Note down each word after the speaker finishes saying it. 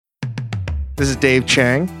This is Dave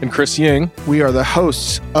Chang. And Chris Ying. We are the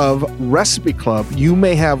hosts of Recipe Club. You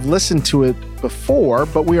may have listened to it before,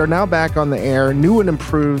 but we are now back on the air, new and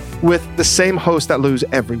improved, with the same host that lose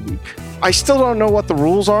every week. I still don't know what the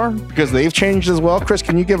rules are because they've changed as well. Chris,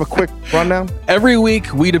 can you give a quick rundown? Every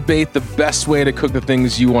week, we debate the best way to cook the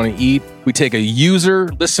things you want to eat. We take a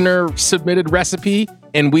listener submitted recipe,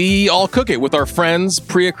 and we all cook it with our friends,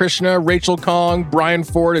 Priya Krishna, Rachel Kong, Brian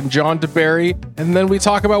Ford, and John DeBerry. And then we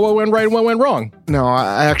talk about what went right and what went wrong. No,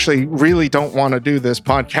 I actually really don't want to do this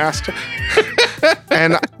podcast.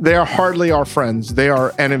 And they are hardly our friends. They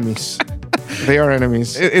are enemies. They are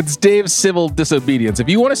enemies. It's Dave's civil disobedience. If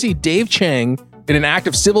you want to see Dave Chang in an act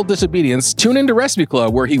of civil disobedience, tune into Recipe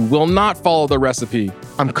Club, where he will not follow the recipe.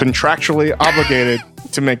 I'm contractually obligated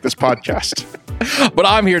to make this podcast. But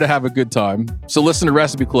I'm here to have a good time. So listen to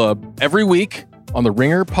Recipe Club every week on the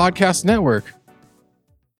Ringer Podcast Network.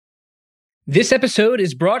 This episode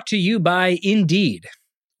is brought to you by Indeed.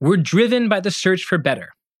 We're driven by the search for better.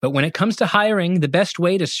 But when it comes to hiring, the best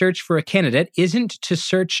way to search for a candidate isn't to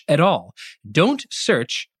search at all. Don't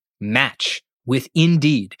search, match with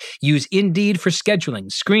Indeed. Use Indeed for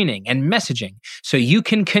scheduling, screening, and messaging so you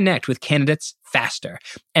can connect with candidates faster.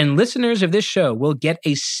 And listeners of this show will get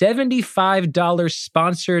a $75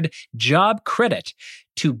 sponsored job credit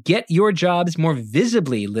to get your jobs more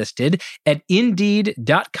visibly listed at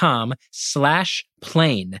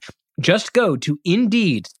Indeed.com/plane. Just go to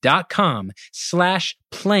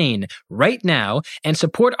Indeed.com/plane right now and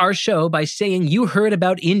support our show by saying you heard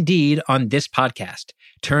about Indeed on this podcast.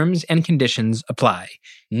 Terms and conditions apply.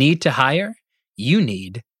 Need to hire? You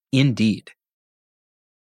need Indeed.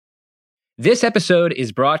 This episode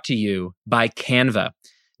is brought to you by Canva.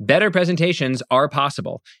 Better presentations are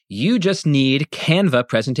possible. You just need Canva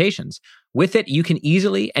presentations. With it, you can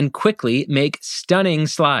easily and quickly make stunning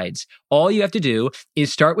slides. All you have to do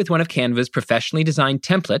is start with one of Canva's professionally designed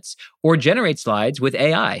templates or generate slides with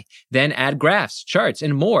AI. Then add graphs, charts,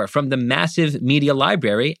 and more from the massive media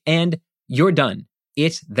library, and you're done.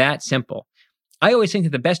 It's that simple. I always think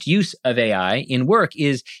that the best use of AI in work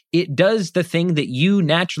is it does the thing that you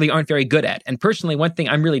naturally aren't very good at. And personally, one thing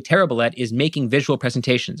I'm really terrible at is making visual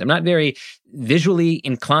presentations. I'm not very visually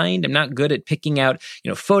inclined. I'm not good at picking out,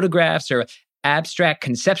 photographs or abstract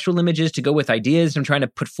conceptual images to go with ideas I'm trying to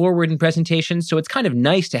put forward in presentations. So it's kind of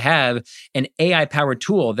nice to have an AI-powered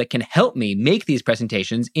tool that can help me make these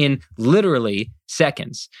presentations in literally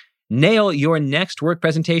seconds. Nail your next work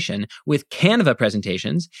presentation with Canva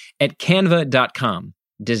presentations at canva.com,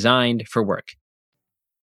 designed for work.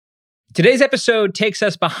 Today's episode takes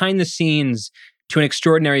us behind the scenes to an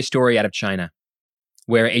extraordinary story out of China,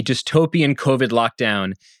 where a dystopian COVID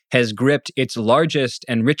lockdown has gripped its largest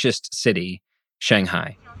and richest city,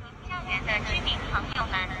 Shanghai.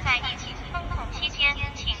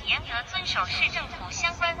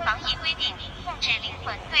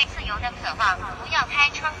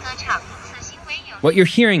 What you're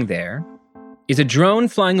hearing there is a drone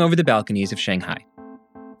flying over the balconies of Shanghai.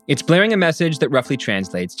 It's blaring a message that roughly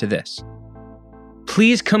translates to this: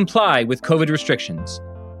 please comply with COVID restrictions.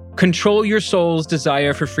 Control your soul's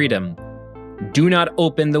desire for freedom. Do not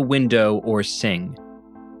open the window or sing.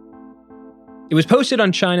 It was posted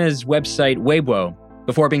on China's website Weibo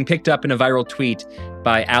before being picked up in a viral tweet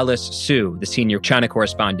by Alice Su, the senior China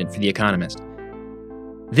correspondent for The Economist.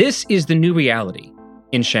 This is the new reality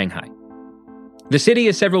in Shanghai. The city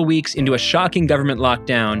is several weeks into a shocking government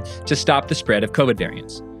lockdown to stop the spread of COVID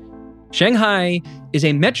variants. Shanghai is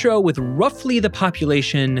a metro with roughly the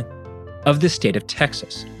population of the state of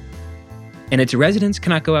Texas, and its residents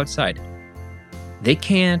cannot go outside. They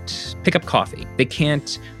can't pick up coffee. They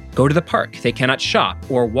can't go to the park. They cannot shop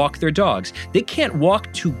or walk their dogs. They can't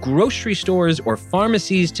walk to grocery stores or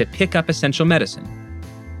pharmacies to pick up essential medicine.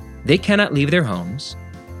 They cannot leave their homes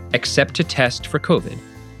except to test for COVID,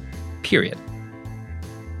 period.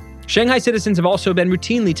 Shanghai citizens have also been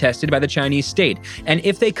routinely tested by the Chinese state, and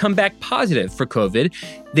if they come back positive for COVID,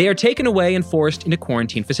 they are taken away and forced into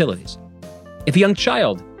quarantine facilities. If a young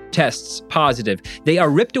child tests positive, they are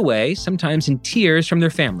ripped away, sometimes in tears, from their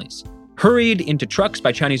families, hurried into trucks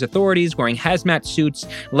by Chinese authorities wearing hazmat suits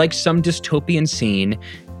like some dystopian scene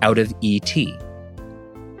out of E.T.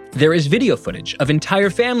 There is video footage of entire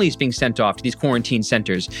families being sent off to these quarantine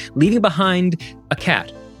centers, leaving behind a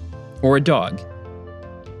cat or a dog,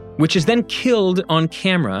 which is then killed on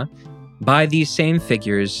camera by these same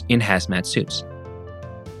figures in hazmat suits.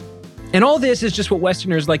 And all this is just what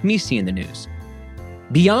Westerners like me see in the news.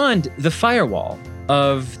 Beyond the firewall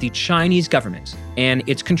of the Chinese government and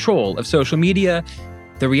its control of social media,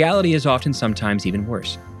 the reality is often sometimes even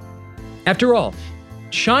worse. After all,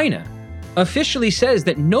 China officially says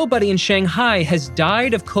that nobody in Shanghai has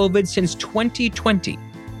died of COVID since 2020.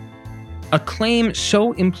 A claim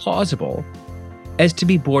so implausible as to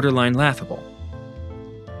be borderline laughable.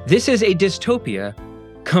 This is a dystopia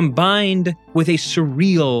combined with a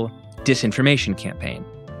surreal disinformation campaign.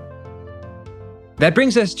 That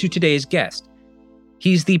brings us to today's guest.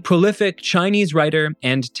 He's the prolific Chinese writer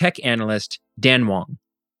and tech analyst, Dan Wang.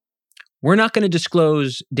 We're not going to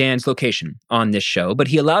disclose Dan's location on this show, but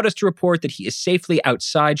he allowed us to report that he is safely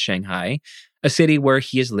outside Shanghai, a city where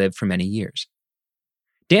he has lived for many years.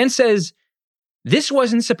 Dan says, this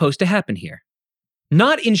wasn't supposed to happen here.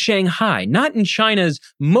 Not in Shanghai, not in China's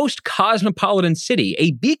most cosmopolitan city,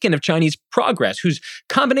 a beacon of Chinese progress, whose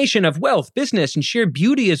combination of wealth, business, and sheer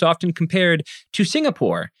beauty is often compared to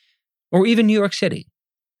Singapore or even New York City.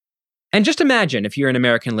 And just imagine, if you're an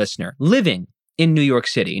American listener, living in New York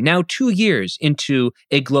City, now 2 years into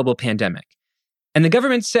a global pandemic, and the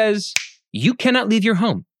government says, you cannot leave your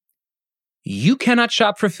home. You cannot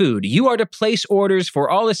shop for food. You are to place orders for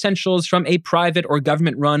all essentials from a private or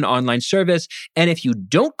government-run online service, and if you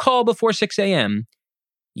don't call before 6 a.m.,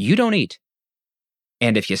 you don't eat.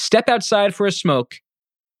 And if you step outside for a smoke,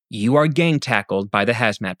 you are gang-tackled by the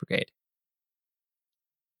hazmat brigade.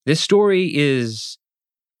 This story is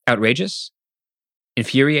outrageous,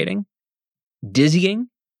 infuriating, dizzying,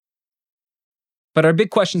 but our big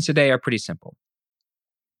questions today are pretty simple.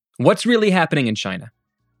 What's really happening in China?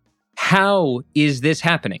 How is this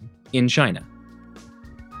happening in China?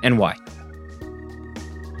 And why?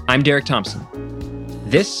 I'm Derek Thompson.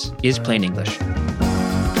 This is Plain English.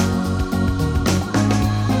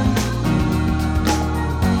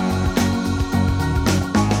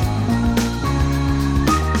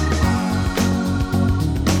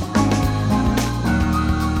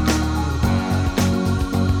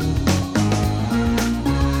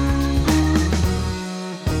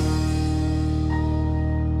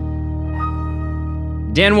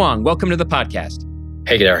 Dan Wang, welcome to the podcast.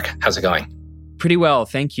 Hey, Derek. How's it going? Pretty well,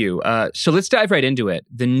 thank you. So let's dive right into it.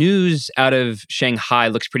 The news out of Shanghai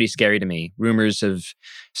looks pretty scary to me. Rumors of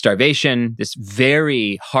starvation, this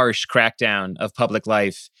very harsh crackdown of public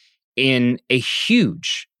life in a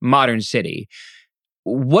huge modern city.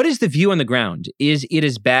 What is the view on the ground? Is it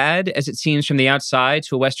as bad as it seems from the outside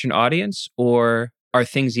to a Western audience, or are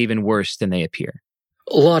things even worse than they appear?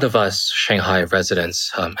 A lot of us Shanghai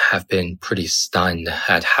residents have been pretty stunned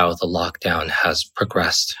at how the lockdown has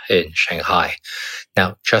progressed in Shanghai.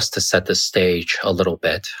 Now, just to set the stage a little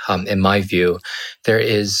bit, in my view, there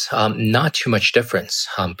is not too much difference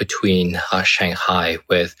between Shanghai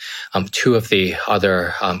with two of the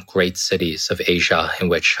other great cities of Asia in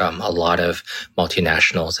which a lot of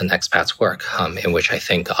multinationals and expats work, in which I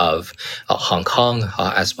think of Hong Kong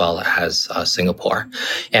as well as Singapore.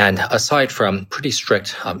 And aside from pretty strict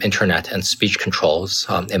internet and speech controls,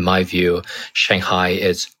 in my view, Shanghai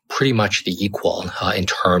is pretty much the equal in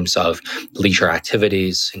terms of leisure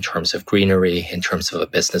activities, in terms of greenery, in terms of a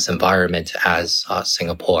business environment as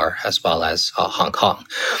Singapore as well as Hong Kong.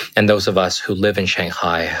 And those of us who live in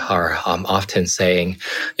Shanghai are often saying,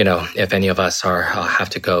 you know, if any of us have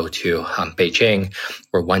to go to Beijing,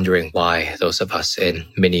 we're wondering why those of us in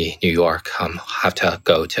mini New York have to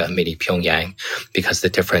go to mini Pyongyang, because the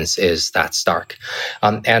difference is that stark.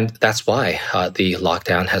 And that's why the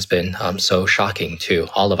lockdown has been so shocking to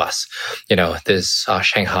all of us. You know, this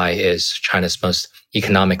Shanghai is China's most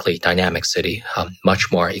economically dynamic city,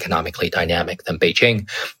 much more economically dynamic than Beijing,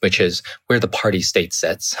 which is where the party state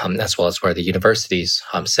sits, as well as where the universities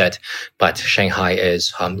sit. But Shanghai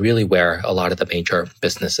is really where a lot of the major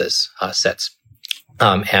businesses sits.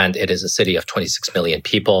 And it is a city of 26 million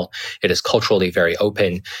people. It is culturally very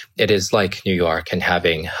open. It is like New York and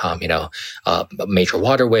having, major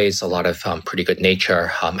waterways, a lot of pretty good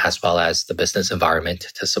nature, as well as the business environment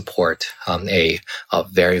to support a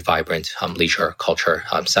very vibrant leisure culture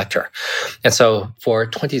sector. And so for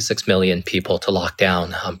 26 million people to lock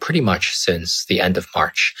down pretty much since the end of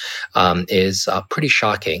March is pretty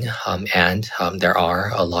shocking. And there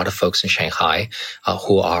are a lot of folks in Shanghai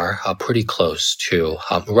who are pretty close to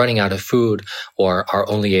running out of food, or are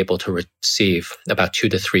only able to receive about 2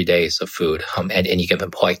 to 3 days of food at any given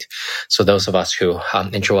point. So those of us who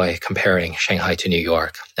enjoy comparing Shanghai to New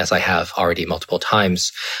York, as I have already multiple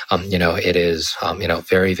times, it is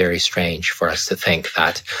very, very strange for us to think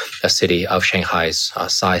that a city of Shanghai's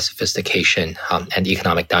size, sophistication, and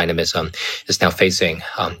economic dynamism is now facing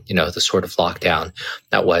the sort of lockdown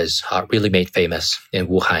that was really made famous in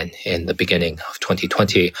Wuhan in the beginning of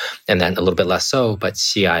 2020, and then a little bit less so, but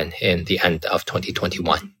Xi'an in the end of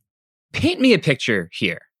 2021. Paint me a picture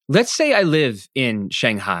here. Let's say I live in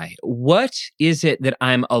Shanghai. What is it that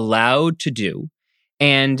I'm allowed to do?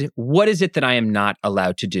 And what is it that I am not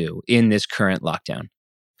allowed to do in this current lockdown?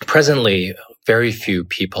 Presently, very few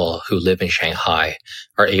people who live in Shanghai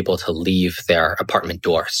are able to leave their apartment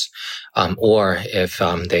doors. Or if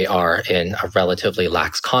they are in a relatively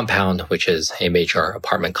lax compound, which is a major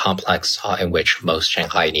apartment complex in which most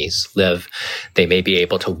Shanghainese live, they may be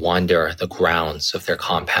able to wander the grounds of their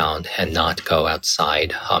compound and not go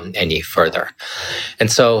outside any further.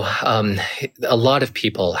 And so a lot of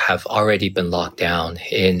people have already been locked down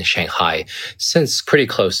in Shanghai since pretty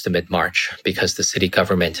close to mid-March because the city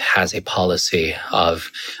government has a policy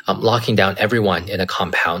of locking down everyone in a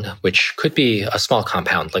compound, which could be a small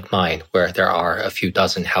compound like mine, where there are a few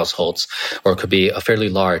dozen households, or it could be a fairly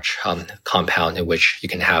large compound in which you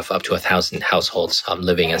can have up to 1,000 households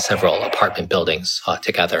living in several apartment buildings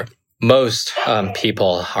together. Most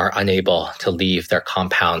people are unable to leave their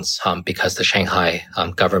compounds because the Shanghai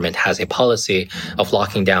government has a policy of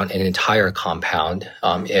locking down an entire compound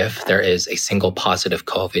if there is a single positive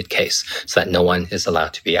COVID case, so that no one is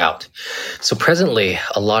allowed to be out. So presently,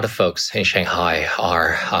 a lot of folks in Shanghai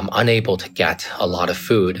are unable to get a lot of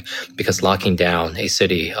food because locking down a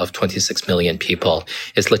city of 26 million people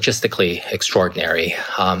is logistically extraordinary.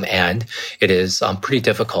 And it is pretty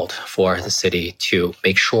difficult for the city to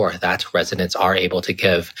make sure that residents are able to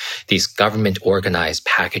give these government-organized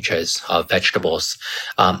packages of vegetables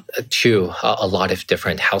to a lot of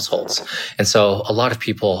different households. And so a lot of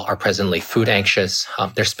people are presently food anxious.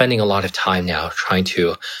 They're spending a lot of time now trying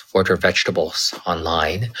to order vegetables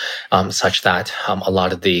online, such that a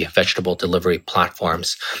lot of the vegetable delivery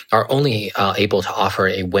platforms are only able to offer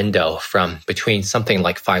a window from between something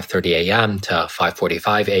like 5:30 a.m. to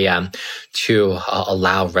 5:45 a.m. to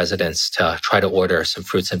allow residents to try to order some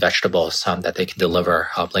fruits and vegetables that they can deliver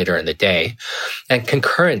later in the day. And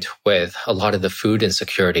concurrent with a lot of the food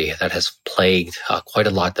insecurity that has plagued quite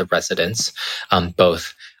a lot of the residents,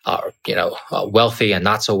 both wealthy and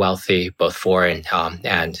not so wealthy, both foreign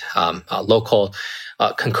and local.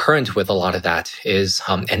 Concurrent with a lot of that is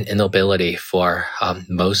an inability for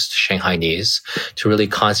most Shanghainese to really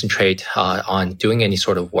concentrate on doing any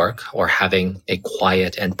sort of work or having a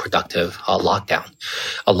quiet and productive lockdown.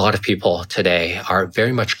 A lot of people today are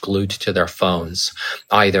very much glued to their phones,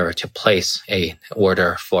 either to place an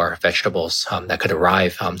order for vegetables that could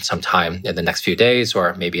arrive sometime in the next few days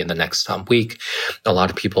or maybe in the next week. A lot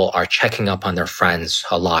of people are checking up on their friends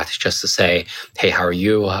a lot just to say, hey, how are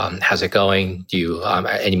you? How's it going? Do you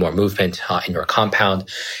any more movement in your compound?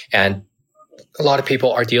 And a lot of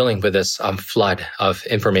people are dealing with this flood of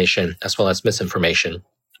information as well as misinformation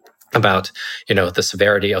about, the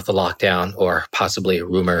severity of the lockdown or possibly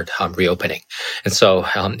rumored reopening. And so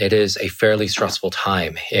it is a fairly stressful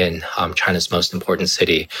time in China's most important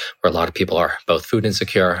city, where a lot of people are both food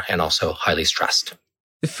insecure and also highly stressed.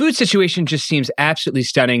 The food situation just seems absolutely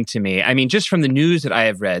stunning to me. I mean, just from the news that I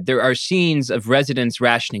have read, there are scenes of residents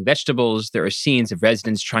rationing vegetables. There are scenes of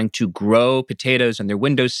residents trying to grow potatoes on their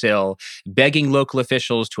windowsill, begging local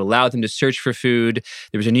officials to allow them to search for food.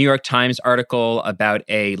 There was a New York Times article about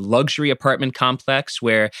a luxury apartment complex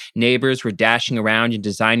where neighbors were dashing around in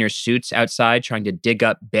designer suits outside trying to dig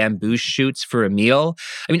up bamboo shoots for a meal.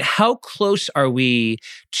 I mean, how close are we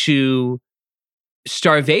to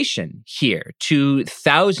starvation here, to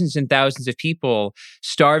thousands and thousands of people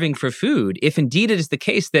starving for food, if indeed it is the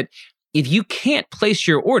case that if you can't place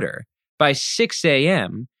your order by 6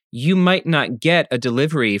 a.m., you might not get a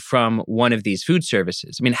delivery from one of these food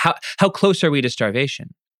services? I mean, how close are we to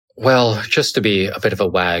starvation? Well, just to be a bit of a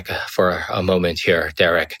wag for a moment here,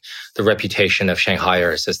 Derek, the reputation of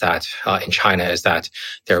Shanghaiers is that in China is that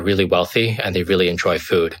they're really wealthy and they really enjoy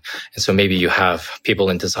food. And so maybe you have people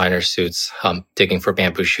in designer suits digging for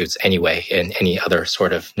bamboo shoots anyway in any other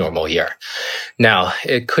sort of normal year. Now,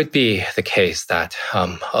 it could be the case that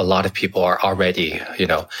a lot of people are already,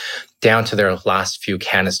 down to their last few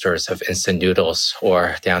canisters of instant noodles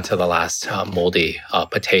or down to the last moldy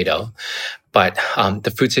potato. But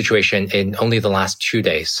the food situation in only the last 2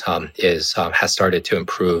 days has started to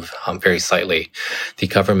improve very slightly. The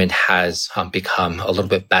government has become a little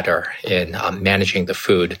bit better in managing the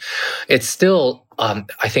food. It's still,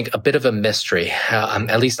 I think, a bit of a mystery.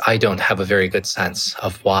 At least I don't have a very good sense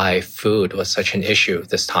of why food was such an issue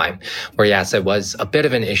this time. Whereas it was a bit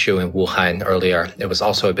of an issue in Wuhan earlier, it was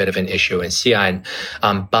also a bit of an issue in Xi'an.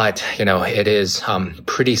 But it is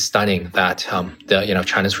pretty stunning that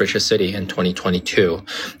China's richest city in 2022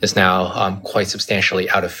 is now quite substantially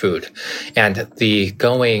out of food. And the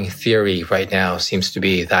going theory right now seems to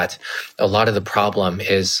be that a lot of the problem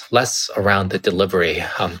is less around the delivery,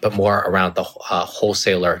 but more around the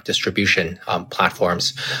wholesaler distribution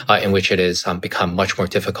platforms in which it has become much more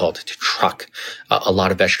difficult to truck a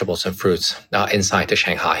lot of vegetables and fruits inside to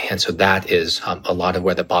Shanghai. And so that is a lot of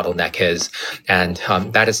where the bottleneck is. And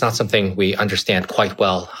that is not something we understand quite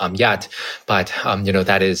well yet, but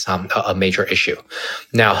that is a major issue.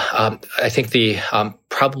 Now, I think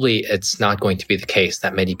probably it's not going to be the case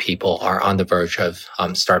that many people are on the verge of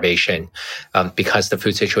starvation because the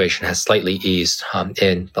food situation has slightly eased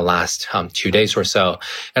in the last 2 days or so,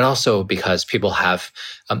 and also because people have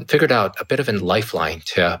figured out a bit of a lifeline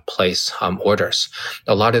to place orders.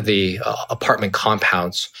 A lot of the apartment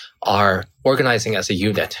compounds are organizing as a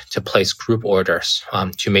unit to place group orders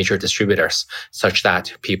to major distributors, such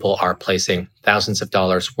that people are placing thousands of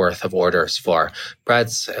dollars worth of orders for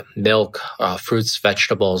breads, milk, fruits,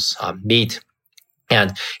 vegetables, meat.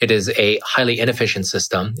 And it is a highly inefficient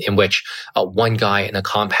system in which one guy in a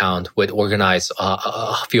compound would organize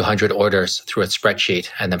a few hundred orders through a spreadsheet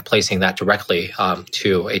and then placing that directly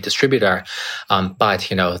to a distributor. But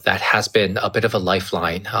that has been a bit of a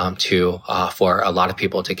lifeline for a lot of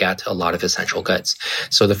people to get a lot of essential goods.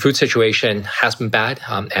 So the food situation has been bad,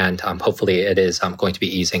 and hopefully it is going to be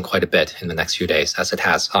easing quite a bit in the next few days, as it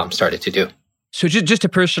has started to do. So just to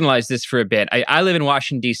personalize this for a bit, I live in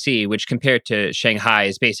Washington, D.C., which compared to Shanghai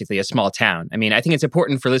is basically a small town. I mean, I think it's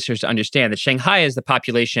important for listeners to understand that Shanghai is the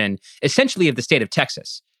population essentially of the state of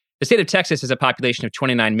Texas. The state of Texas has a population of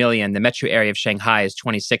 29 million. The metro area of Shanghai is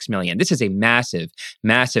 26 million. This is a massive,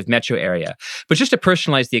 massive metro area. But just to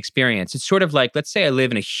personalize the experience, it's sort of like, let's say I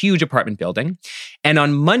live in a huge apartment building, and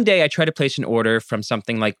on Monday I try to place an order from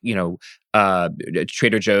something like,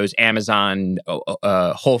 Trader Joe's, Amazon,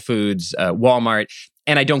 Whole Foods, Walmart,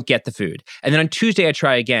 and I don't get the food. And then on Tuesday I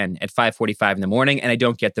try again at 5:45 in the morning, and I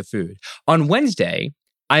don't get the food. On Wednesday,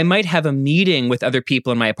 I might have a meeting with other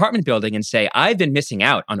people in my apartment building and say, I've been missing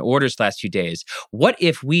out on orders the last few days. What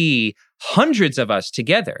if we, hundreds of us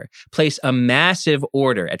together, place a massive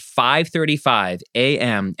order at 5:35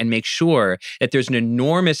 a.m. and make sure that there's an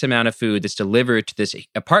enormous amount of food that's delivered to this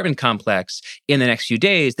apartment complex in the next few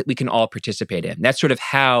days that we can all participate in? That's sort of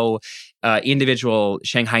how individual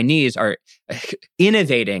Shanghainese are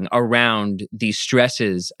innovating around the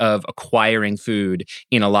stresses of acquiring food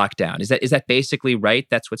in a lockdown. Is that basically right?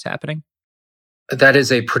 That's what's happening? That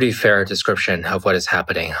is a pretty fair description of what is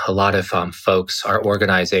happening. A lot of folks are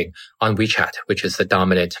organizing on WeChat, which is the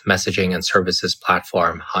dominant messaging and services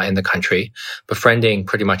platform in the country, befriending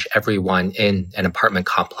pretty much everyone in an apartment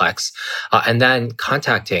complex, and then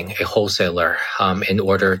contacting a wholesaler in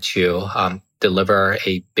order to deliver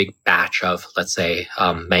a big batch of, let's say,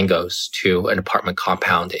 mangoes to an apartment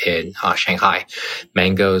compound in Shanghai.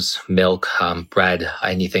 Mangoes, milk, bread,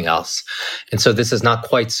 anything else. And so this is not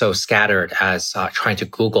quite so scattered as trying to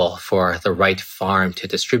Google for the right farm to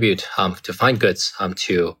distribute, to find goods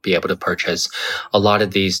to be able to purchase. A lot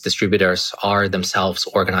of these distributors are themselves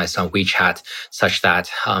organized on WeChat, such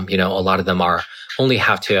that, a lot of them only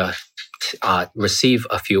have to receive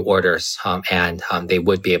a few orders, and they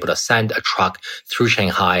would be able to send a truck through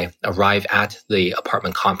Shanghai, arrive at the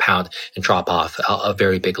apartment compound, and drop off a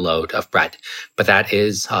very big load of bread. But that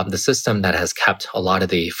is the system that has kept a lot of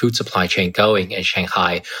the food supply chain going in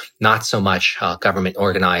Shanghai, not so much government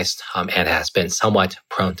organized, and has been somewhat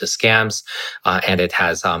prone to scams, and it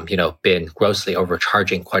has been grossly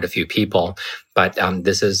overcharging quite a few people. But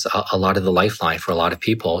this is a lot of the lifeline for a lot of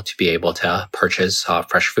people to be able to purchase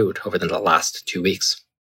fresh food over the last 2 weeks.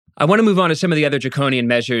 I want to move on to some of the other draconian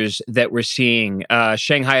measures that we're seeing.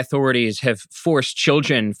 Shanghai authorities have forced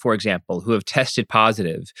children, for example, who have tested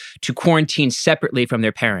positive to quarantine separately from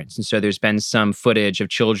their parents. And so there's been some footage of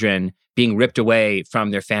children being ripped away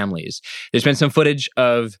from their families. There's been some footage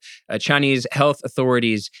of Chinese health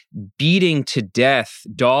authorities beating to death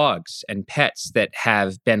dogs and pets that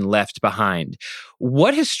have been left behind.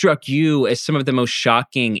 What has struck you as some of the most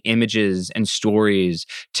shocking images and stories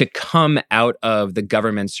to come out of the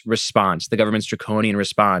government's response, the government's draconian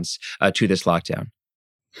response to this lockdown?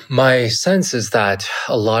 My sense is that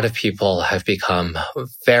a lot of people have become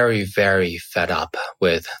very, very fed up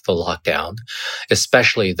with the lockdown,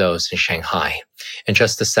 especially those in Shanghai. And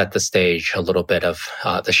just to set the stage a little bit of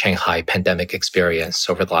the Shanghai pandemic experience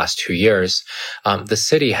over the last 2 years, the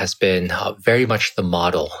city has been very much the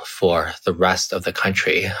model for the rest of the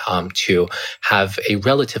country to have a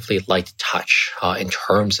relatively light touch in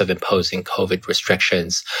terms of imposing COVID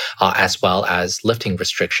restrictions, as well as lifting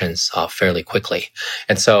restrictions fairly quickly.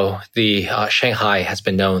 And so the Shanghai has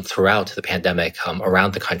been known throughout the pandemic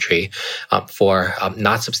around the country for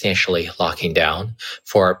not substantially locking down,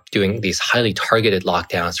 for doing these highly targeted targeted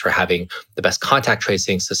lockdowns, for having the best contact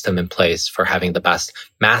tracing system in place, for having the best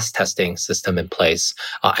mass testing system in place,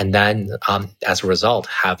 and then as a result,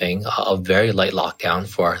 having a very light lockdown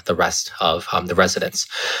for the rest of the residents.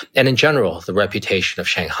 And in general, the reputation of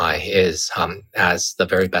Shanghai is as the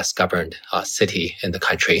very best governed city in the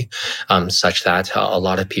country, such that a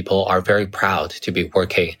lot of people are very proud to be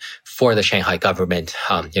working for the Shanghai government.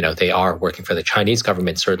 They are working for the Chinese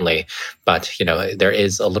government, certainly, but, there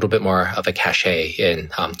is a little bit more of a cachet in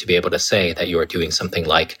to be able to say that you are doing something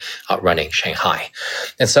like running Shanghai.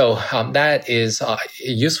 And so that is a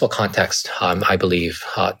useful context, I believe,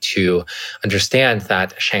 to understand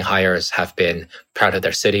that Shanghaiers have been proud of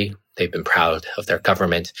their city. They've been proud of their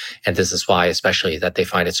government. And this is why, especially, that they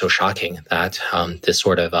find it so shocking that this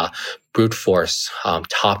sort of brute force,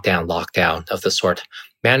 top-down lockdown of the sort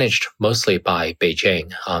managed mostly by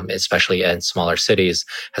Beijing, especially in smaller cities,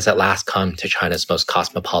 has at last come to China's most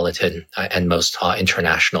cosmopolitan and most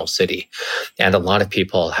international city. And a lot of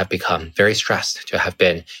people have become very stressed to have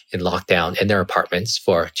been in lockdown in their apartments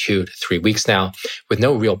for 2 to 3 weeks now, with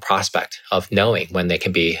no real prospect of knowing when they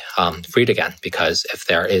can be freed again. Because if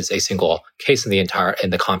there is a single case in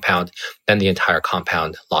the compound, then the entire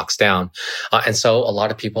compound locks down. And so a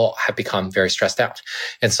lot of people have become very stressed out.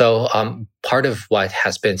 And so part of what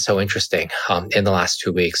has been so interesting in the last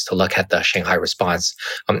 2 weeks to look at the Shanghai response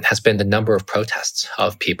has been the number of protests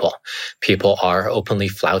of people. People are openly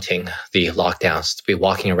flouting the lockdowns, to be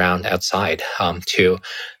walking around outside.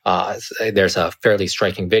 There's a fairly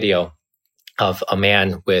striking video of a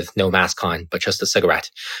man with no mask on, but just a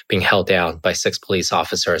cigarette, being held down by 6 police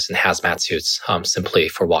officers in hazmat suits simply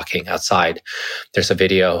for walking outside. There's a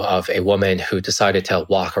video of a woman who decided to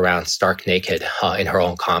walk around stark naked in her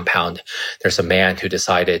own compound. There's a man who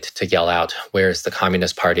decided to yell out, "Where's the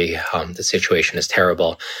Communist Party? The situation is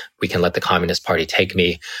terrible. We can let the Communist Party take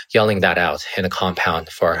me," yelling that out in a compound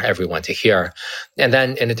for everyone to hear. And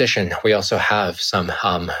then in addition, we also have some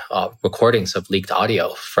recordings of leaked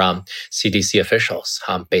audio from CDC officials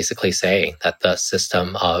basically saying that the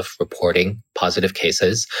system of reporting positive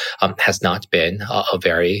cases has not been a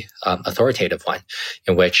very authoritative one,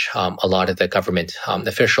 in which a lot of the government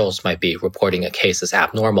officials might be reporting a case as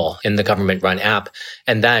abnormal in the government-run app,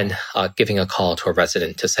 and then giving a call to a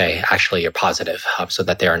resident to say, actually, you're positive, so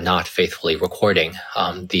that they are not faithfully recording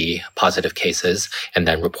the positive cases and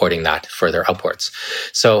then reporting that further upwards.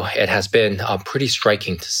 So it has been pretty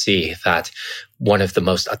striking to see that one of the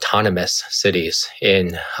most autonomous cities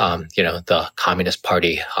in, the Communist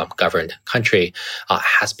Party governed country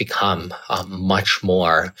has become much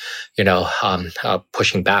more,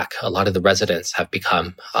 pushing back. A lot of the residents have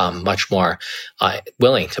become much more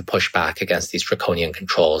willing to push back against these draconian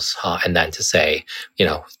controls, and then to say,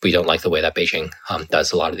 we don't like the way that Beijing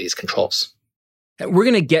does a lot of these controls. We're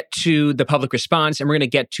going to get to the public response, and we're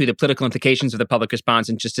going to get to the political implications of the public response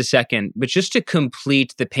in just a second. But just to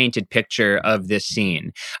complete the painted picture of this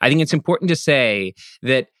scene, I think it's important to say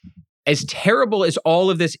that as terrible as all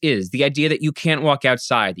of this is, the idea that you can't walk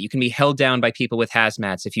outside, that you can be held down by people with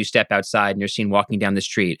hazmats if you step outside and you're seen walking down the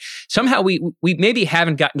street. Somehow we maybe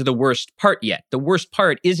haven't gotten to the worst part yet. The worst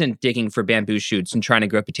part isn't digging for bamboo shoots and trying to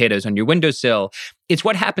grow potatoes on your windowsill. It's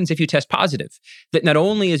what happens if you test positive. That not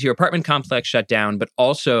only is your apartment complex shut down, but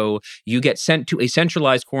also you get sent to a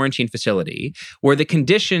centralized quarantine facility where the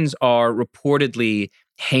conditions are reportedly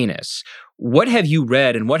heinous. What have you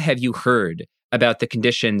read and what have you heard about the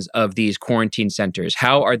conditions of these quarantine centers?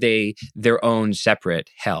 How are they their own separate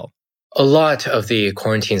hell? A lot of the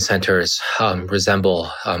quarantine centers resemble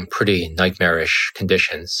pretty nightmarish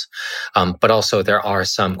conditions, but also there are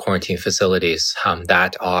some quarantine facilities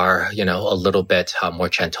that are, a little bit more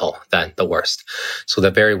gentle than the worst. So the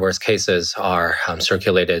very worst cases are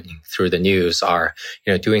circulated through the news are,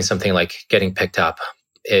 doing something like getting picked up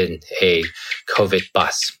in a COVID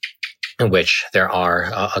bus, in which there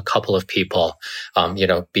are a couple of people,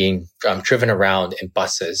 being driven around in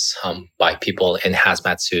buses by people in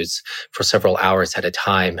hazmat suits for several hours at a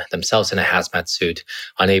time, themselves in a hazmat suit,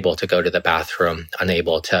 unable to go to the bathroom,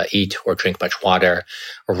 unable to eat or drink much water,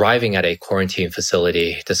 arriving at a quarantine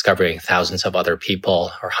facility, discovering thousands of other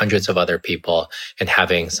people or hundreds of other people, and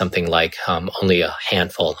having something like only a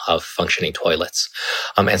handful of functioning toilets.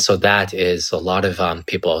 And so that is a lot of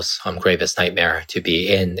people's gravest nightmare, to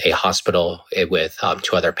be in a hospital with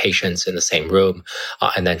 2 other patients in the same room,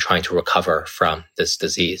 and then trying to recover from this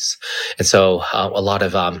disease. And so a lot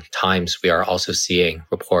of times we are also seeing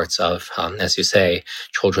reports of, as you say,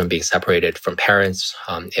 children being separated from parents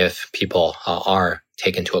if people are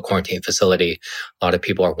taken to a quarantine facility, a lot of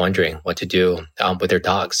people are wondering what to do with their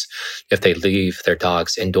dogs. If they leave their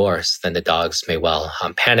dogs indoors, then the dogs may well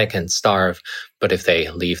panic and starve. But if they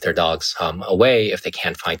leave their dogs away, if they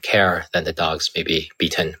can't find care, then the dogs may be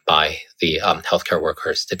beaten by the healthcare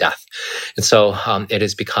workers to death. And so it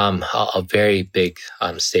has become a very big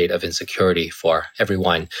state of insecurity for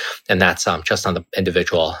everyone. And that's just on the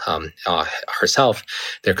individual herself.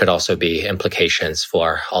 There could also be implications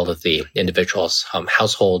for all of the individual's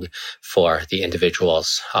household, for the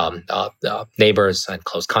individual's neighbors and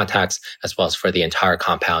close contacts, as well as for the entire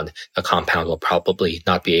compound. The compound will probably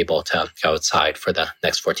not be able to go outside for the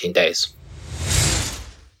next 14 days.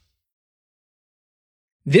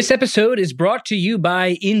 This episode is brought to you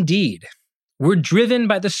by Indeed. We're driven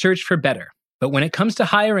by the search for better. But when it comes to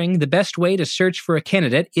hiring, the best way to search for a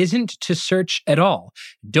candidate isn't to search at all.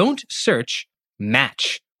 Don't search,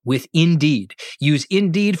 match with Indeed. Use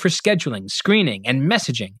Indeed for scheduling, screening, and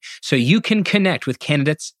messaging so you can connect with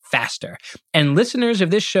candidates faster. And listeners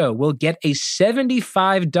of this show will get a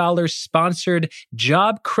 $75 sponsored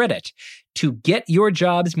job credit to get your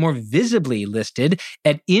jobs more visibly listed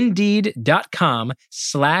at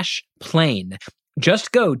Indeed.com/plane.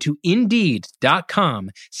 Just go to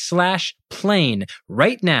Indeed.com/plane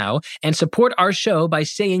right now and support our show by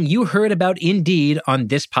saying you heard about Indeed on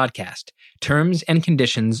this podcast. Terms and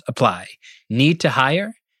conditions apply. Need to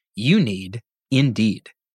hire? You need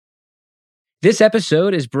Indeed. This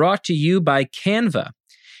episode is brought to you by Canva.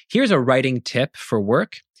 Here's a writing tip for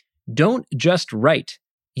work. Don't just write.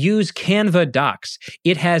 Use Canva Docs.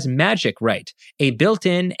 It has Magic Write, a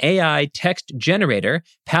built-in AI text generator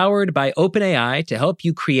powered by OpenAI to help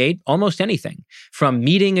you create almost anything, from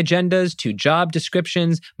meeting agendas to job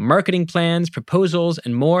descriptions, marketing plans, proposals,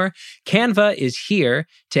 and more. Canva is here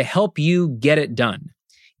to help you get it done.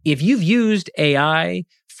 If you've used AI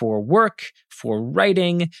for work, for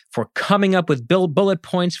writing, for coming up with bullet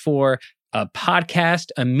points for a podcast,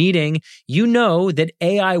 a meeting, you know that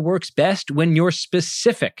AI works best when you're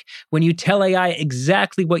specific, when you tell AI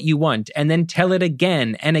exactly what you want and then tell it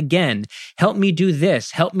again and again. Help me do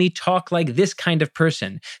this. Help me talk like this kind of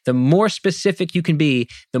person. The more specific you can be,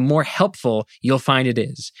 the more helpful you'll find it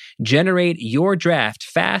is. Generate your draft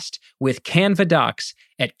fast with Canva Docs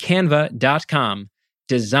at canva.com,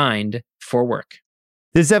 designed for work.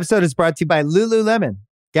 This episode is brought to you by Lululemon.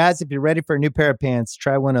 Guys, if you're ready for a new pair of pants,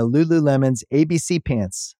 try one of Lululemon's ABC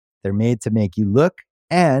pants. They're made to make you look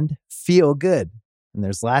and feel good. And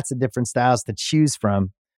there's lots of different styles to choose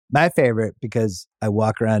from. My favorite, because I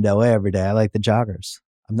walk around LA every day, I like the joggers.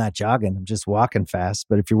 I'm not jogging, I'm just walking fast.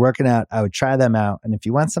 But if you're working out, I would try them out. And if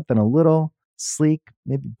you want something a little sleek,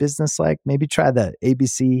 maybe business-like, maybe try the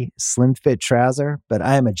ABC Slim Fit trouser. But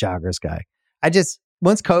I am a joggers guy.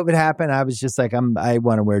 Once COVID happened, I was just like, I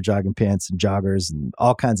want to wear jogging pants and joggers and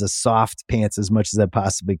all kinds of soft pants as much as I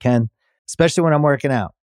possibly can, especially when I'm working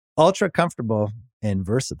out. Ultra comfortable and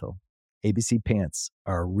versatile. ABC pants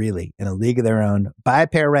are really in a league of their own. Buy a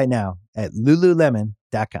pair right now at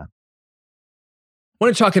lululemon.com. I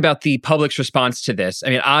want to talk about the public's response to this. I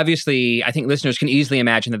mean, obviously, I think listeners can easily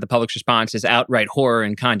imagine that the public's response is outright horror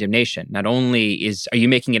and condemnation. Not only are you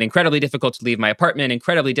making it incredibly difficult to leave my apartment,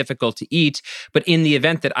 incredibly difficult to eat, but in the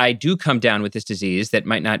event that I do come down with this disease that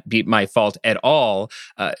might not be my fault at all,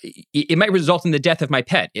 it might result in the death of my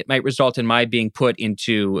pet. It might result in my being put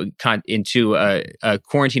into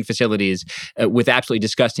quarantine facilities with absolutely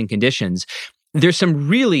disgusting conditions. There's some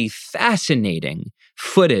really fascinating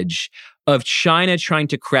footage of China trying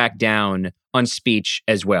to crack down on speech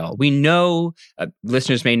as well. We know,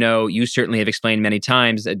 listeners may know, you certainly have explained many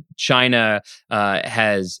times, that China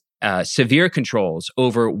has severe controls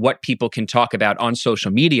over what people can talk about on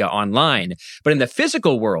social media, online. But in the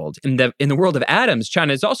physical world, in the world of atoms,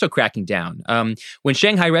 China is also cracking down. When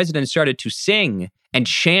Shanghai residents started to sing and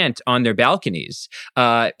chant on their balconies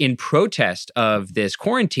in protest of this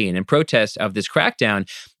quarantine, in protest of this crackdown,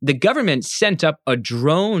 the government sent up a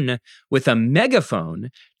drone with a megaphone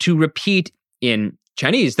to repeat in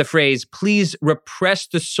Chinese the phrase, "Please repress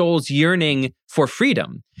the soul's yearning for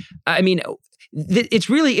freedom." I mean, it's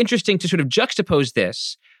really interesting to sort of juxtapose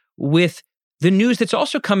this with the news that's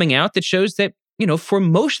also coming out that shows that, for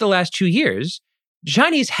most of the last 2 years,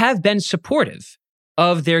 Chinese have been supportive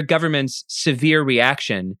of their government's severe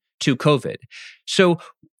reaction to COVID. So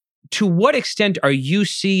to what extent are you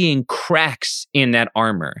seeing cracks in that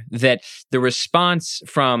armor, that the response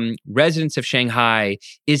from residents of Shanghai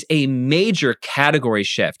is a major category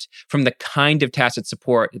shift from the kind of tacit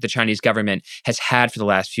support that the Chinese government has had for the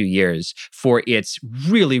last few years for its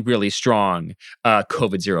really, really strong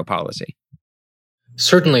COVID zero policy?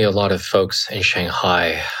 Certainly, a lot of folks in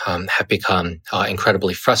Shanghai have become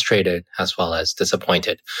incredibly frustrated as well as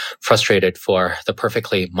disappointed. Frustrated for the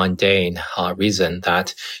perfectly mundane reason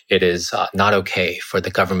that it is not okay for the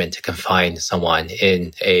government to confine someone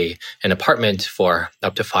in an apartment for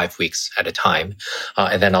up to 5 weeks at a time.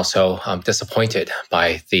 And then also disappointed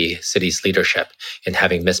by the city's leadership in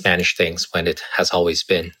having mismanaged things when it has always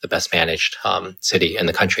been the best managed city in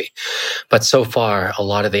the country. But so far, a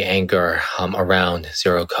lot of the anger around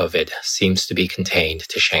zero COVID seems to be contained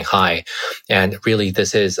to Shanghai. And really,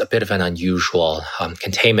 this is a bit of an unusual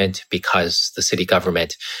containment because the city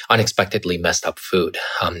government unexpectedly messed up food.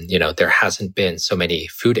 There hasn't been so many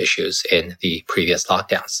food issues in the previous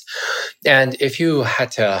lockdowns. And if you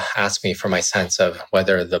had to ask me for my sense of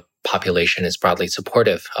whether the population is broadly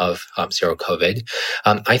supportive of zero COVID,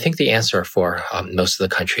 I think the answer for most of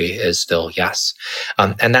the country is still yes.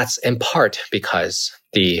 And that's in part because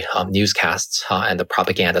the newscasts and the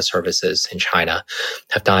propaganda services in China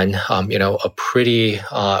have done,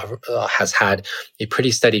 has had a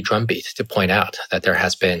pretty steady drumbeat to point out that there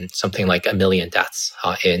has been something like 1 million deaths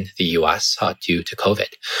in the U.S. Due to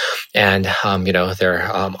COVID. And, there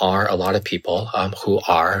are a lot of people who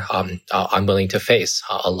are unwilling to face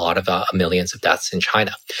a lot of millions of deaths in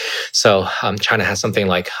China. So China has something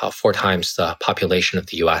like 4 times the population of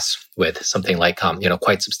the U.S. with something like,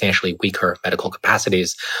 quite substantially weaker medical capacities,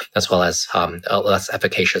 as well as a less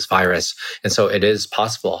efficacious virus. And so it is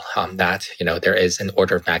possible that, there is an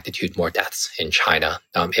order of magnitude more deaths in China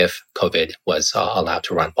if COVID was allowed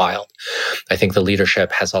to run wild. I think the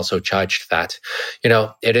leadership has also judged that,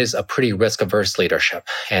 it is a pretty risk-averse leadership,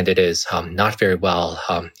 and it is not very well,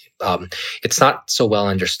 it's not so well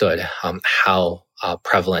understood how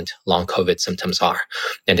prevalent long COVID symptoms are.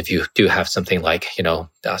 And if you do have something like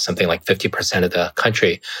 50% of the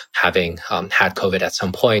country having had COVID at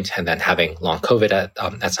some point and then having long COVID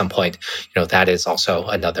at some point, that is also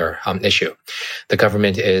another issue. The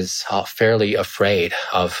government is fairly afraid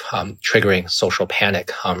of triggering social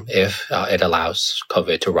panic if it allows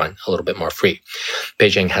COVID to run a little bit more free.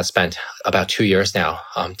 Beijing has spent about 2 years now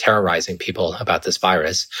terrorizing people about this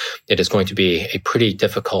virus. It is going to be a pretty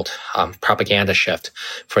difficult propaganda shift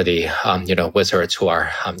for the wizards who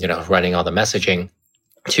are running all the messaging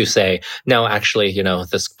to say, no, actually,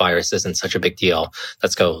 this virus isn't such a big deal.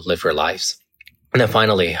 Let's go live your lives. And then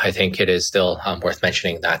finally, I think it is still worth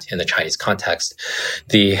mentioning that in the Chinese context,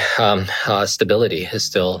 the stability is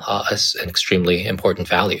still an extremely important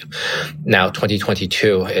value. Now,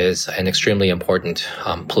 2022 is an extremely important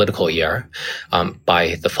political year.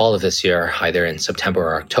 By the fall of this year, either in September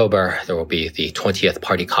or October, there will be the 20th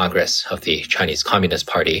Party Congress of the Chinese Communist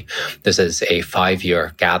Party. This is a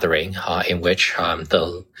 5-year gathering in which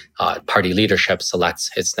the party leadership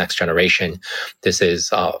selects its next generation. This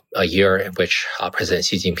is a year in which President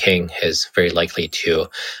Xi Jinping is very likely to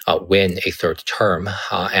win a third term.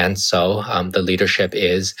 And so the leadership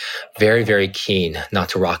is very, very keen not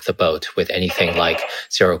to rock the boat with anything like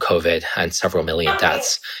zero COVID and several million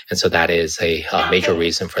deaths. And so that is a major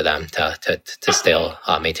reason for them to still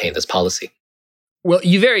maintain this policy. Well,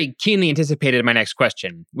 you very keenly anticipated my next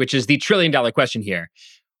question, which is the trillion-dollar question here.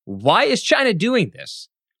 Why is China doing this?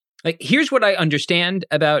 Here's what I understand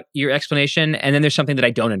about your explanation, and then there's something that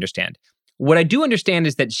I don't understand. What I do understand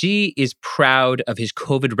is that Xi is proud of his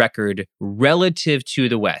COVID record relative to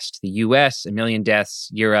the West, the US, 1 million deaths,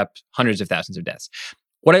 Europe, hundreds of thousands of deaths.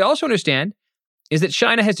 What I also understand is that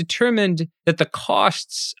China has determined that the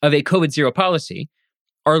costs of a COVID zero policy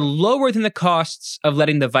are lower than the costs of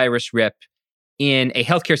letting the virus rip in a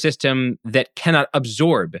healthcare system that cannot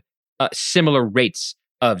absorb similar rates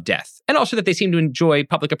of death, and also that they seem to enjoy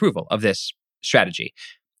public approval of this strategy.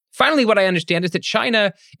 Finally, what I understand is that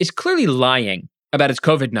China is clearly lying about its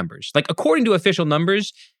COVID numbers. According to official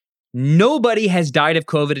numbers, nobody has died of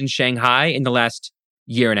COVID in Shanghai in the last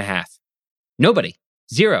year and a half. Nobody.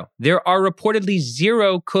 Zero. There are reportedly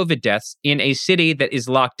 0 COVID deaths in a city that is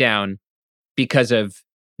locked down because of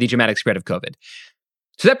the dramatic spread of COVID.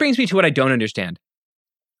 So that brings me to what I don't understand.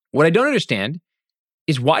 What I don't understand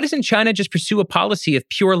is, why doesn't China just pursue a policy of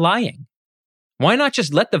pure lying? Why not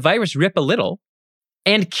just let the virus rip a little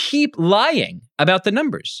and keep lying about the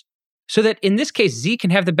numbers, so that in this case, Xi can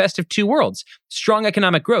have the best of 2 worlds: strong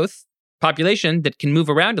economic growth, population that can move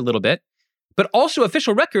around a little bit, but also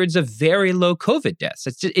official records of very low COVID deaths.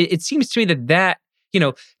 It seems to me that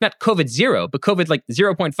not COVID 0, but COVID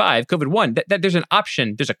 0.5, COVID 1, that there's an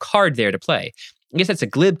option, there's a card there to play. I guess that's a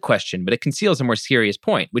glib question, but it conceals a more serious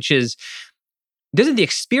point, which is, doesn't the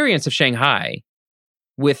experience of Shanghai,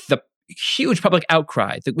 with the huge public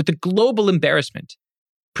outcry, with the global embarrassment,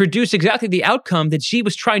 produce exactly the outcome that Xi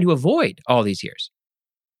was trying to avoid all these years?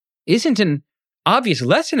 isn't an obvious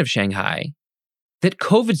lesson of Shanghai that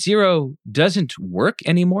COVID zero doesn't work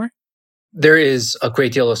anymore? There is a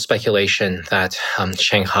great deal of speculation that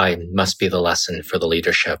Shanghai must be the lesson for the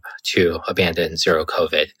leadership to abandon zero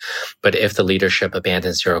COVID. But if the leadership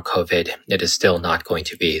abandons zero COVID, it is still not going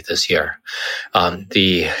to be this year.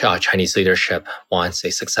 The Chinese leadership wants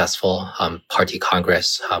a successful party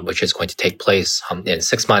congress, which is going to take place in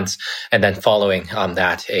 6 months. And then following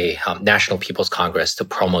that, a National People's Congress to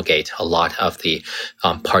promulgate a lot of the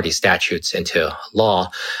party statutes into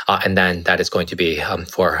law. And then that is going to be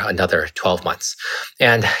for another 12 months.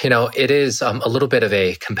 And, it is a little bit of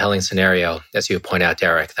a compelling scenario, as you point out,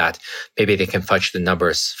 Derek, that maybe they can fudge the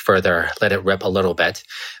numbers further, let it rip a little bit.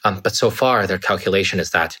 But so far, their calculation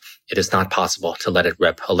is that it is not possible to let it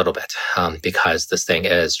rip a little bit because this thing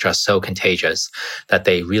is just so contagious that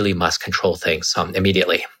they really must control things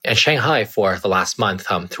immediately. And Shanghai, for the last month,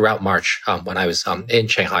 throughout March, when I was in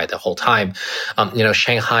Shanghai the whole time,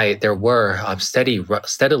 Shanghai, there were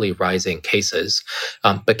steadily rising cases,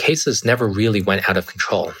 but cases never really went out of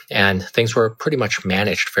control. And things were pretty much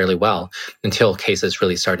managed fairly well until cases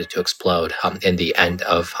really started to explode in the end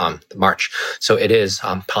of March. So it is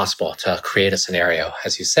possible to create a scenario,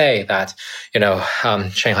 as you say, that,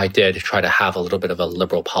 Shanghai did try to have a little bit of a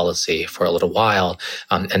liberal policy for a little while,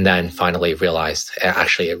 and then finally realized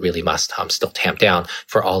actually it really must still tamp down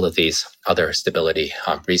for all of these other stability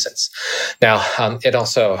reasons. Now, it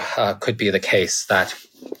also could be the case that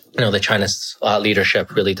the China's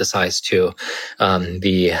leadership really decides to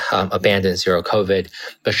abandon zero COVID,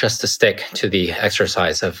 but just to stick to the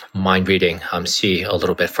exercise of mind reading, see a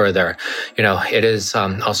little bit further. It is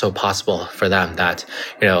also possible for them that,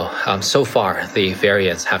 so far the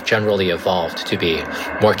variants have generally evolved to be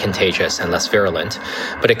more contagious and less virulent,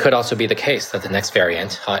 but it could also be the case that the next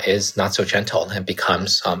variant is not so gentle and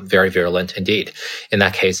becomes very virulent indeed. In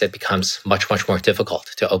that case, it becomes much, much more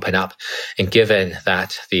difficult to open up. And given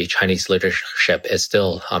that the Chinese leadership is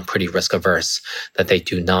still pretty risk averse, that they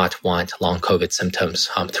do not want long COVID symptoms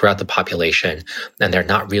throughout the population, and they're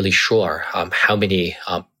not really sure how many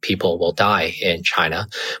people will die in China,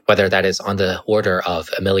 whether that is on the order of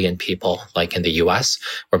 1 million people like in the US,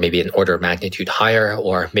 or maybe an order of magnitude higher,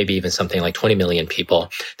 or maybe even something like 20 million people.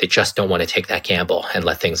 They just don't want to take that gamble and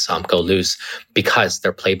let things go loose because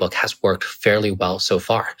their playbook has worked fairly well so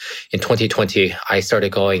far. In 2020, I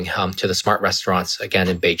started going to the smart restaurants again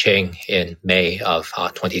in Beijing in May of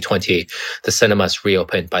 2020. The cinemas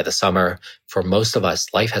reopened by the summer. For most of us,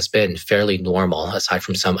 life has been fairly normal, aside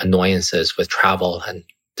from some annoyances with travel and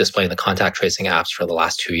displaying the contact tracing apps for the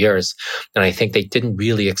last 2 years. And I think they didn't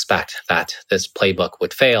really expect that this playbook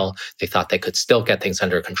would fail. They thought they could still get things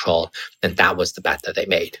under control. And that was the bet that they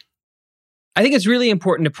made. I think it's really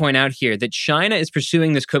important to point out here that China is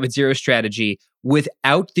pursuing this COVID zero strategy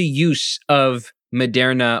without the use of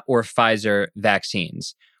Moderna or Pfizer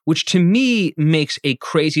vaccines, which to me makes a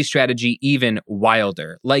crazy strategy even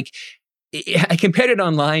wilder. Like, I compared it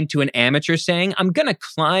online to an amateur saying, I'm going to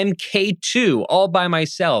climb K2 all by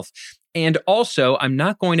myself. And also, I'm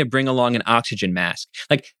not going to bring along an oxygen mask.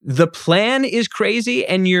 Like, the plan is crazy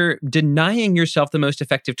and you're denying yourself the most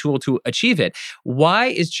effective tool to achieve it. Why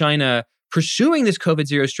is China pursuing this COVID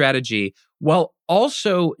zero strategy while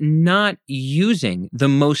also not using the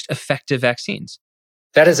most effective vaccines?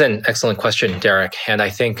 That is an excellent question, Derek. And I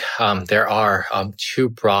think there are two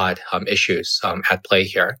broad issues at play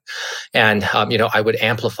here. And, I would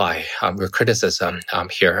amplify your criticism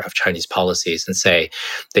here of Chinese policies and say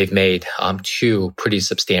they've made two pretty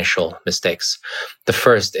substantial mistakes. The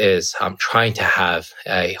first is trying to have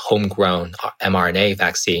a homegrown mRNA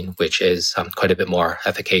vaccine, which is quite a bit more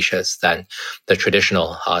efficacious than the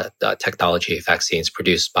traditional technology vaccines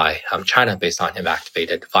produced by China based on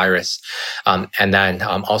inactivated virus. And then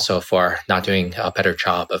also for not doing a better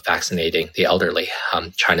job of vaccinating the elderly.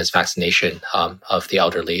 China's vaccination of the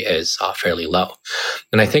elderly is fairly low.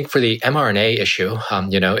 And I think for the mRNA issue,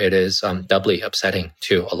 it is doubly upsetting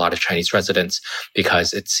to a lot of Chinese residents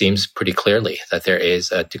because it seems pretty clearly that there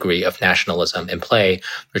is a degree of nationalism in play,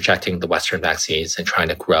 rejecting the Western vaccines and trying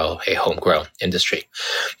to grow a homegrown industry.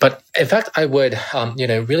 But in fact, I would,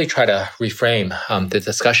 really try to reframe the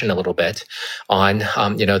discussion a little bit on,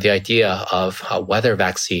 the idea of whether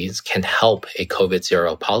vaccines can help a COVID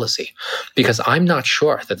zero policy, because I'm not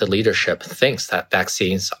sure that the leadership thinks that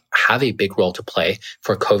vaccines have a big role to play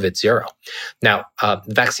for COVID-0. Now,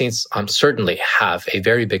 vaccines certainly have a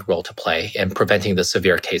very big role to play in preventing the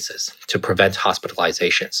severe cases, to prevent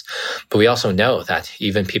hospitalizations. But we also know that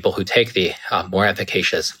even people who take the more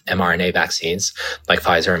efficacious mRNA vaccines, like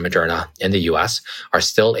Pfizer and Moderna in the US, are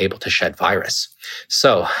still able to shed virus.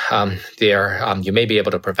 So you may be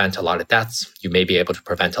able to prevent a lot of deaths, you may be able to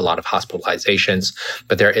prevent a lot of hospitalizations,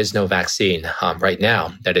 but there is no vaccine right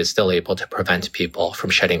now that is still able to prevent people from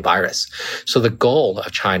shedding virus. So the goal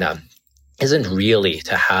of China isn't really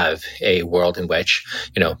to have a world in which,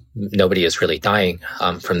 nobody is really dying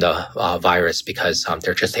from the virus because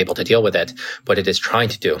they're just able to deal with it. What it is trying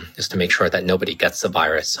to do is to make sure that nobody gets the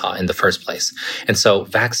virus in the first place. And so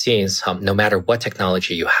vaccines, no matter what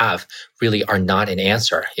technology you have, really are not an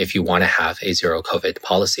answer if you want to have a zero COVID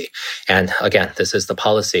policy. And again, this is the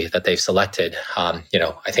policy that they've selected. I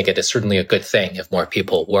think it is certainly a good thing if more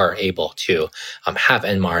people were able to have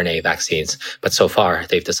mRNA vaccines. But so far,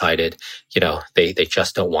 they've decided, they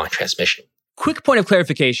just don't want transmission. Quick point of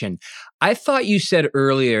clarification. I thought you said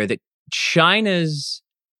earlier that China's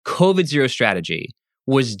COVID-0 strategy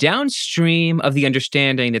was downstream of the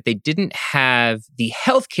understanding that they didn't have the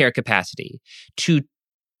healthcare capacity to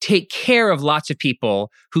take care of lots of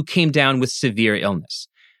people who came down with severe illness.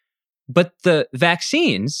 But the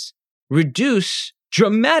vaccines reduce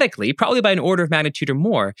dramatically, probably by an order of magnitude or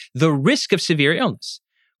more, the risk of severe illness,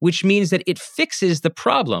 which means that it fixes the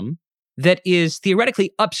problem that is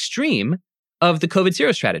theoretically upstream of the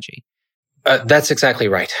COVID-0 strategy. That's exactly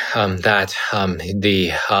right.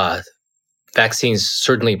 The vaccines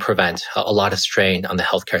certainly prevent a lot of strain on the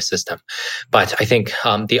healthcare system. But I think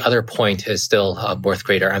the other point is still worth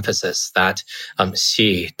greater emphasis, that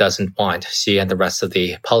Xi and the rest of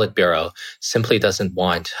the Politburo simply doesn't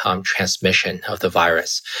want transmission of the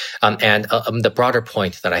virus. And the broader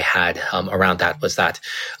point that I had around that was that,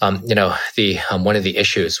 one of the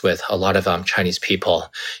issues with a lot of Chinese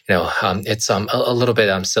people, it's a little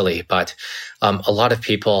bit silly, but a lot of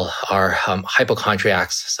people are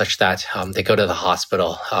hypochondriacs such that they go to the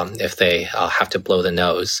hospital if they have to blow the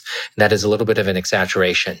nose. And that is a little bit of an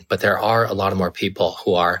exaggeration, but there are a lot of more people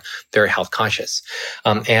who are very health conscious.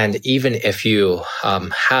 And even if you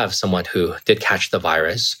have someone who did catch the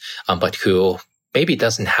virus, but who maybe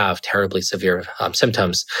doesn't have terribly severe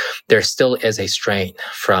symptoms, there still is a strain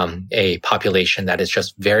from a population that is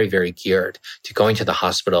just very, very geared to going to the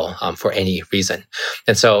hospital for any reason.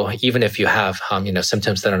 And so even if you have,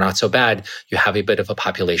 symptoms that are not so bad, you have a bit of a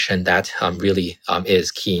population that really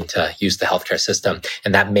is keen to use the healthcare system.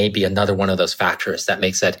 And that may be another one of those factors that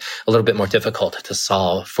makes it a little bit more difficult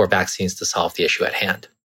for vaccines to solve the issue at hand.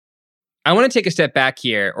 I want to take a step back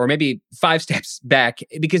here, or maybe 5 steps back,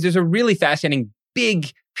 because there's a really fascinating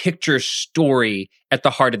big picture story at the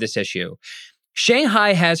heart of this issue.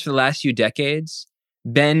 Shanghai has, for the last few decades,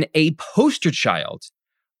 been a poster child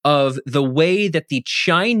of the way that the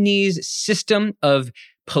Chinese system of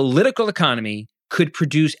political economy could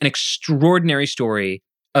produce an extraordinary story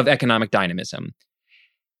of economic dynamism.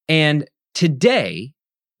 And today,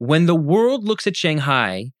 when the world looks at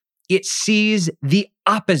Shanghai, it sees the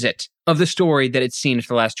opposite of the story that it's seen for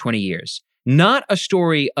the last 20 years. Not a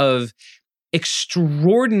story of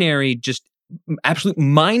extraordinary, just absolute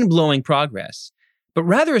mind-blowing progress, but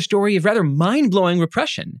rather a story of rather mind-blowing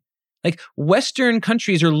repression. Like, Western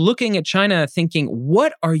countries are looking at China thinking,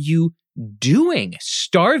 what are you doing?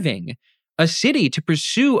 Starving a city to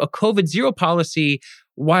pursue a COVID-0 policy,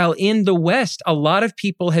 while in the West, a lot of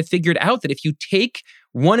people have figured out that if you take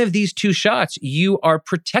one of these 2 shots, you are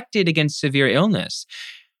protected against severe illness.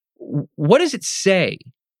 What does it say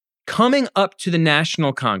coming up to the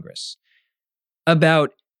National Congress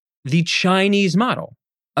about the Chinese model,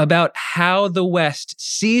 about how the West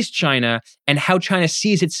sees China and how China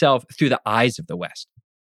sees itself through the eyes of the West?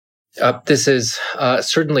 This is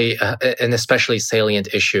certainly an especially salient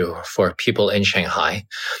issue for people in Shanghai.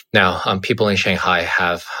 Now, people in Shanghai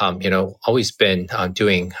have, always been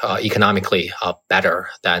doing economically better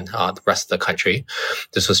than the rest of the country.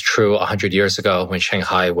 This was true 100 years ago when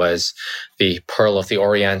Shanghai was the Pearl of the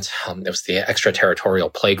Orient. It was the extraterritorial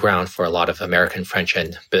playground for a lot of American, French,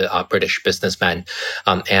 and British businessmen.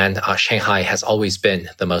 And Shanghai has always been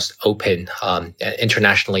the most open,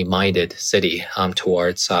 internationally minded city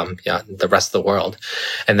towards the rest of the world.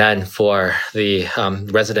 And then for the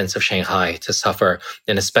residents of Shanghai to suffer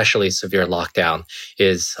an especially severe lockdown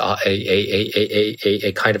is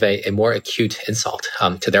a kind of a more acute insult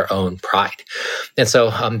to their own pride. And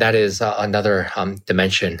so that is another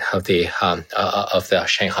dimension of the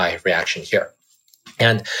Shanghai reaction here.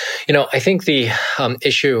 And, I think the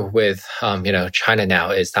issue with, China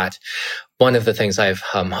now is that one of the things I've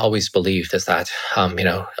always believed is that,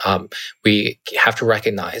 we have to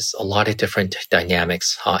recognize a lot of different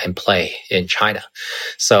dynamics in play in China.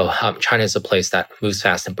 So China is a place that moves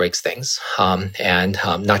fast and breaks things, and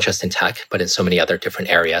not just in tech, but in so many other different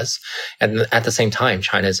areas. And at the same time,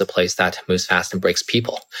 China is a place that moves fast and breaks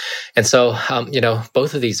people. And so,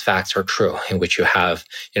 both of these facts are true, in which you have,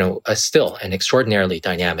 still an extraordinarily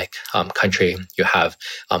dynamic country. You have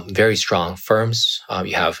very strong firms.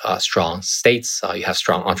 You have strong states. You have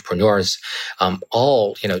strong entrepreneurs,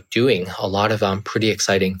 all, doing a lot of pretty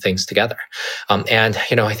exciting things together. And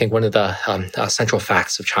I think one of the central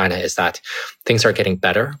facts of China is that things are getting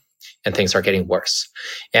better and things are getting worse.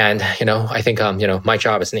 And, I think, my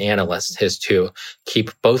job as an analyst is to keep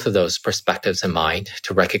both of those perspectives in mind,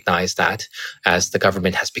 to recognize that as the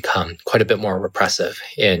government has become quite a bit more repressive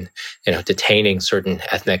in, detaining certain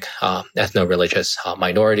ethnic, ethno-religious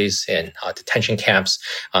minorities in detention camps,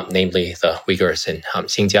 namely the Uyghurs in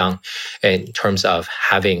Xinjiang, in terms of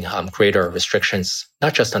having greater restrictions,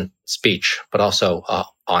 not just on speech, but also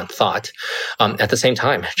on thought. At the same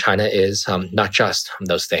time, China is not just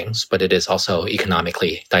those things, but it is also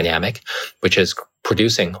economically dynamic, which is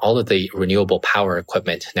producing all of the renewable power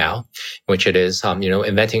equipment now, which it is,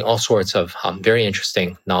 inventing all sorts of very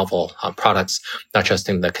interesting, novel products, not just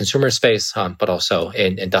in the consumer space, but also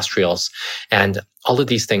in industrials. And all of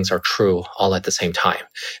these things are true all at the same time.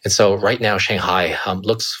 And so right now, Shanghai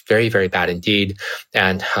looks very, very bad indeed.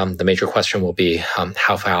 And the major question will be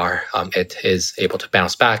how far it is able to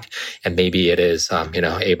bounce back. And maybe it is,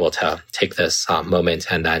 able to take this moment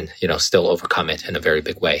and then, still overcome it in a very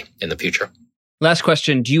big way in the future. Last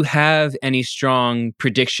question. Do you have any strong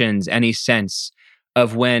predictions, any sense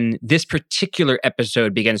of when this particular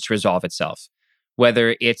episode begins to resolve itself?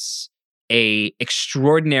 Whether it's a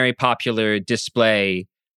extraordinary popular display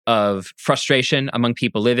of frustration among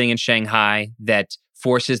people living in Shanghai that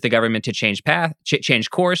forces the government to change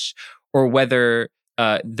course, or whether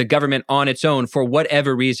the government on its own, for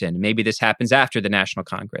whatever reason, maybe this happens after the National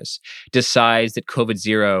Congress, decides that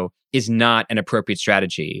COVID-0 is not an appropriate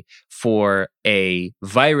strategy for a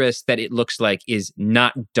virus that it looks like is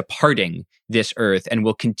not departing this earth and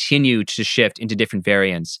will continue to shift into different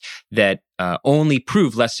variants that only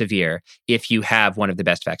prove less severe if you have one of the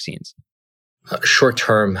best vaccines. Short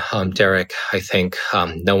term, Derek, I think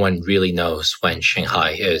no one really knows when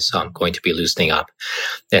Shanghai is going to be loosening up.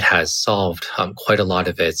 It has solved quite a lot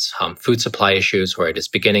of its food supply issues, or it is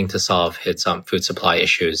beginning to solve its food supply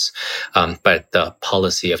issues. But the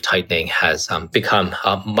policy of tightening has become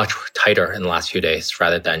much tighter in the last few days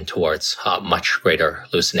rather than towards much greater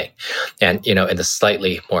loosening. And, in the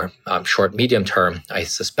slightly more short, medium term, I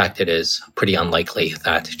suspect it is pretty unlikely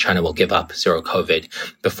that China will give up zero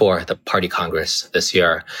COVID before the Party Congress this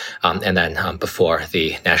year, and then before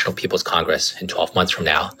the National People's Congress in 12 months from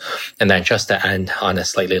now. And then just to end on a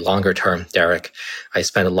slightly longer term, Derek, I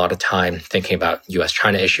spent a lot of time thinking about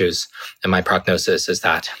US-China issues, and my prognosis is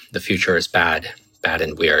that the future is bad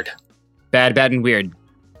and weird. Bad and weird.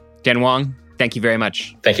 Dan Wong, thank you very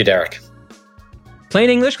much. Thank you, Derek. Plain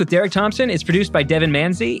English with Derek Thompson is produced by Devin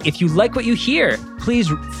Manzi. If you like what you hear, please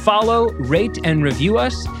follow, rate, and review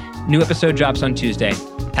us. New episode drops on Tuesday.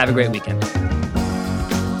 Have a great weekend.